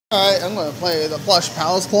Alright, I'm going to play the Plush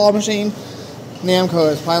Palace Claw machine. Namco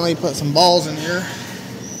has finally put some balls in here.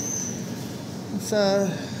 Let's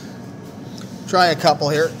try a couple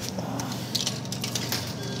here.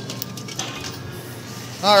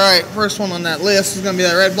 Alright, first one on that list is going to be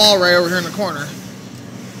that red ball right over here in the corner.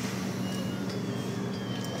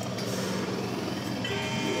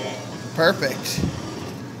 Perfect.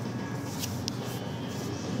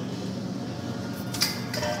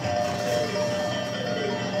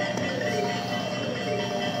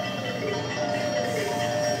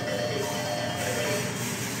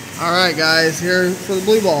 Alright guys, here for the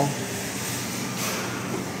blue ball.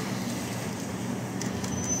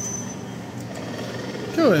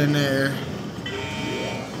 Go in there.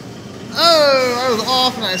 Oh, I was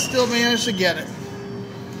off and I still managed to get it.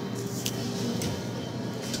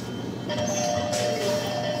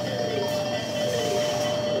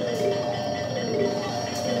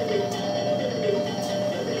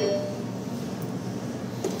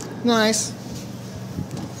 Nice.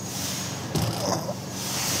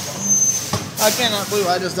 I cannot believe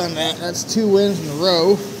I just done that. That's 2 wins in a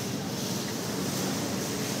row.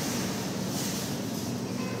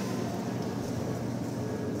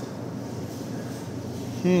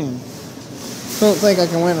 Don't think I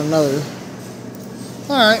can win another.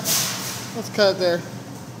 Alright. Let's cut it there.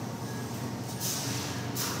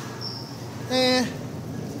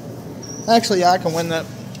 Actually, yeah, I can win that.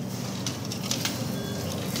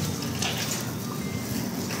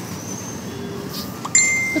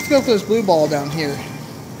 Let's go for this blue ball down here.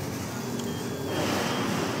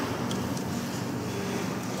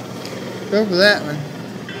 Go for that one.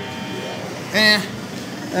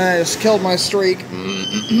 I just killed my streak.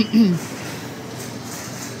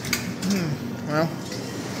 Well,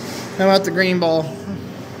 how about the green ball?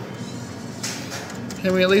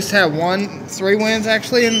 Can we at least have 3 wins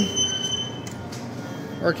actually?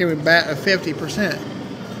 Or can we bat a 50%?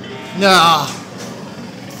 No.